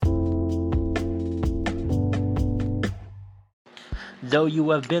Though you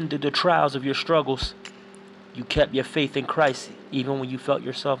have been through the trials of your struggles, you kept your faith in Christ even when you felt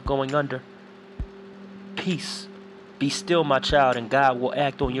yourself going under. Peace. Be still, my child, and God will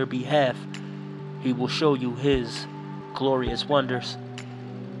act on your behalf. He will show you His glorious wonders.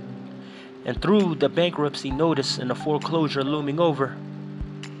 And through the bankruptcy notice and the foreclosure looming over,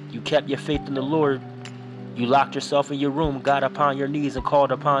 you kept your faith in the Lord. You locked yourself in your room, got upon your knees, and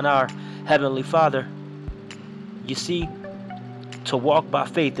called upon our Heavenly Father. You see, to walk by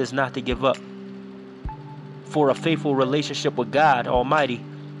faith is not to give up. For a faithful relationship with God Almighty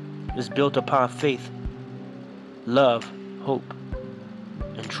is built upon faith, love, hope,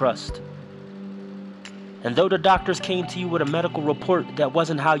 and trust. And though the doctors came to you with a medical report that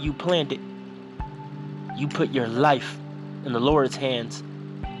wasn't how you planned it, you put your life in the Lord's hands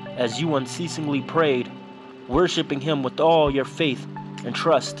as you unceasingly prayed, worshiping Him with all your faith and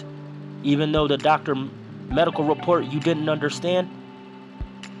trust. Even though the medical report you didn't understand,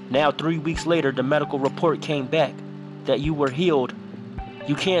 now 3 weeks later the medical report came back that you were healed.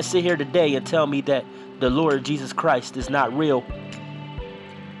 You can't sit here today and tell me that the Lord Jesus Christ is not real.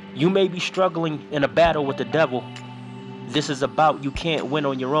 You may be struggling in a battle with the devil. This is about you can't win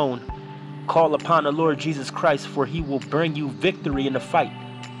on your own. Call upon the Lord Jesus Christ, for He will bring you victory in the fight.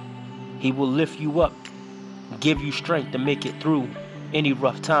 He will lift you up, give you strength to make it through any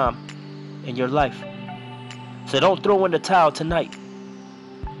rough time in your life. So don't throw in the towel tonight.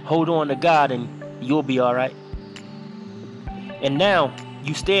 Hold on to God and you'll be all right. And now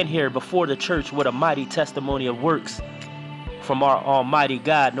you stand here before the church with a mighty testimony of works from our Almighty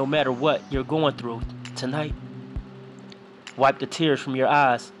God. No matter what you're going through tonight, wipe the tears from your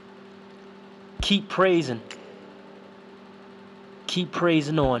eyes. Keep praising. Keep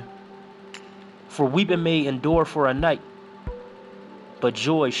praising on. For weeping may endure for a night, but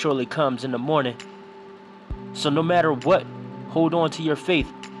joy surely comes in the morning. So no matter what, hold on to your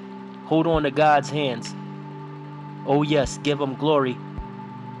faith. Hold on to God's hands. Oh yes, give Him glory.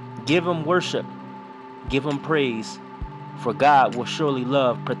 Give Him worship. Give Him praise. For God will surely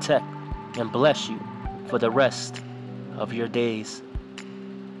love, protect, and bless you for the rest of your days.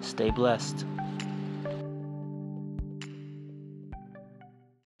 Stay blessed.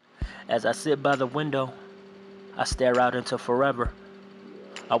 As I sit by the window, I stare out into forever.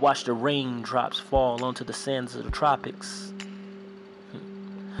 I watch the raindrops fall onto the sands of the tropics.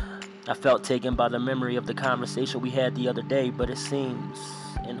 I felt taken by the memory of the conversation we had the other day, but it seems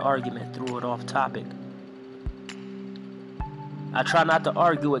an argument threw it off topic. I try not to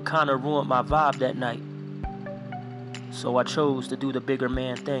argue, it kinda ruined my vibe that night. So I chose to do the bigger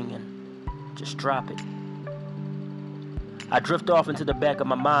man thing and just drop it. I drift off into the back of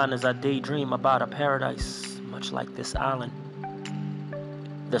my mind as I daydream about a paradise much like this island.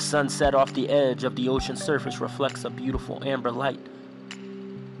 The sunset off the edge of the ocean surface reflects a beautiful amber light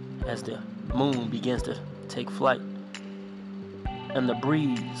as the moon begins to take flight. And the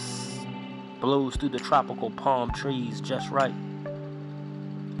breeze blows through the tropical palm trees just right.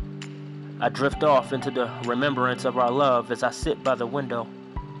 I drift off into the remembrance of our love as I sit by the window,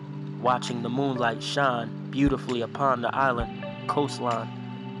 watching the moonlight shine beautifully upon the island coastline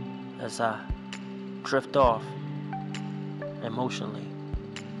as I drift off emotionally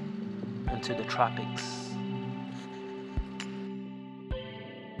into the tropics.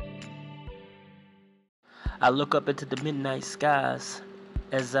 I look up into the midnight skies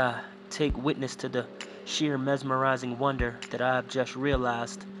as I take witness to the sheer mesmerizing wonder that I have just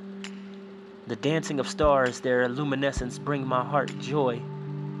realized. The dancing of stars, their luminescence bring my heart joy.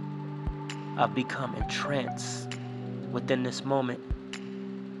 I've become entranced within this moment.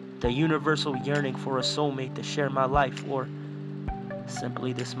 The universal yearning for a soulmate to share my life, or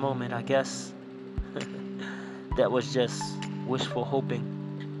simply this moment, I guess. That was just wishful hoping.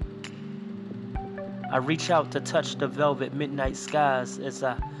 I reach out to touch the velvet midnight skies as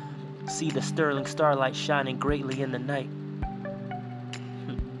I see the sterling starlight shining greatly in the night.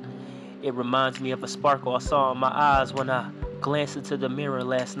 It reminds me of a sparkle I saw in my eyes when I glanced into the mirror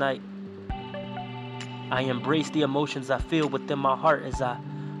last night. I embrace the emotions I feel within my heart as I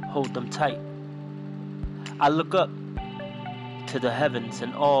hold them tight. I look up to the heavens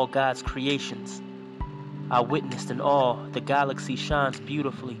and all God's creations. I witnessed in awe the galaxy shines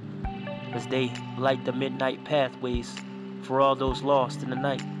beautifully as they light the midnight pathways for all those lost in the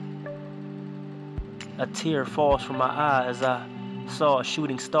night. A tear falls from my eye as I saw a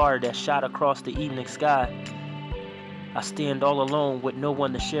shooting star that shot across the evening sky. I stand all alone with no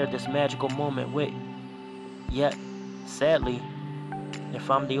one to share this magical moment with. Yet, sadly, if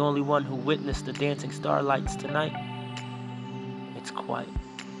I'm the only one who witnessed the dancing starlights tonight, it's quite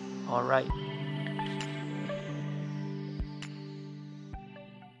alright.